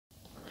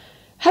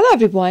Hello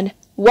everyone,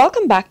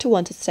 welcome back to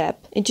One to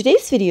Step. In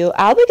today's video,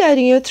 I'll be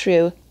guiding you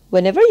through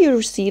whenever you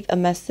receive a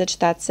message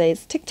that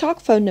says TikTok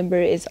phone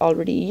number is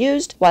already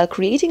used while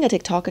creating a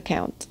TikTok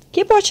account.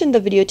 Keep watching the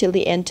video till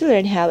the end to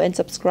learn how, and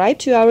subscribe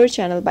to our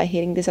channel by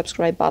hitting the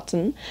subscribe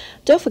button.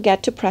 Don't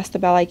forget to press the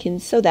bell icon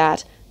so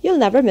that you'll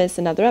never miss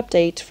another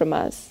update from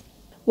us.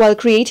 While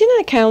creating an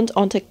account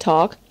on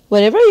TikTok,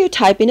 whenever you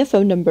type in a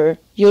phone number,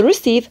 you'll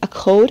receive a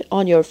code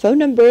on your phone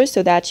number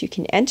so that you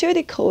can enter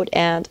the code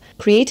and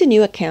create a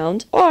new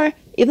account or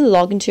even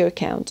log into your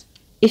account.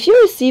 If you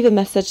receive a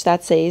message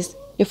that says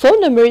your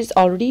phone number is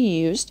already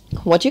used,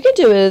 what you can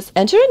do is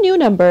enter a new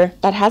number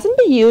that hasn't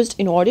been used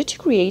in order to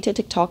create a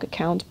TikTok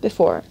account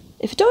before.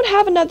 If you don't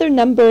have another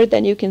number,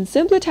 then you can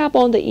simply tap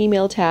on the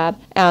email tab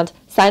and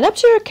sign up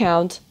to your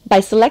account by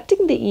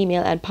selecting the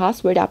email and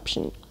password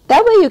option.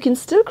 That way you can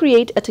still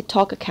create a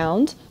TikTok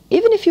account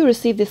even if you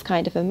receive this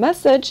kind of a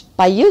message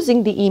by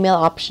using the email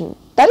option.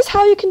 That is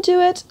how you can do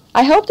it.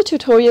 I hope the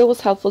tutorial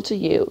was helpful to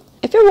you.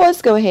 If it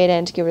was, go ahead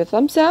and give it a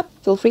thumbs up.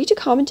 Feel free to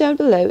comment down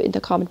below in the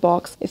comment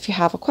box if you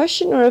have a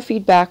question or a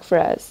feedback for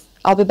us.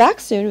 I'll be back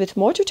soon with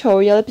more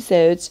tutorial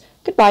episodes.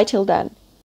 Goodbye till then.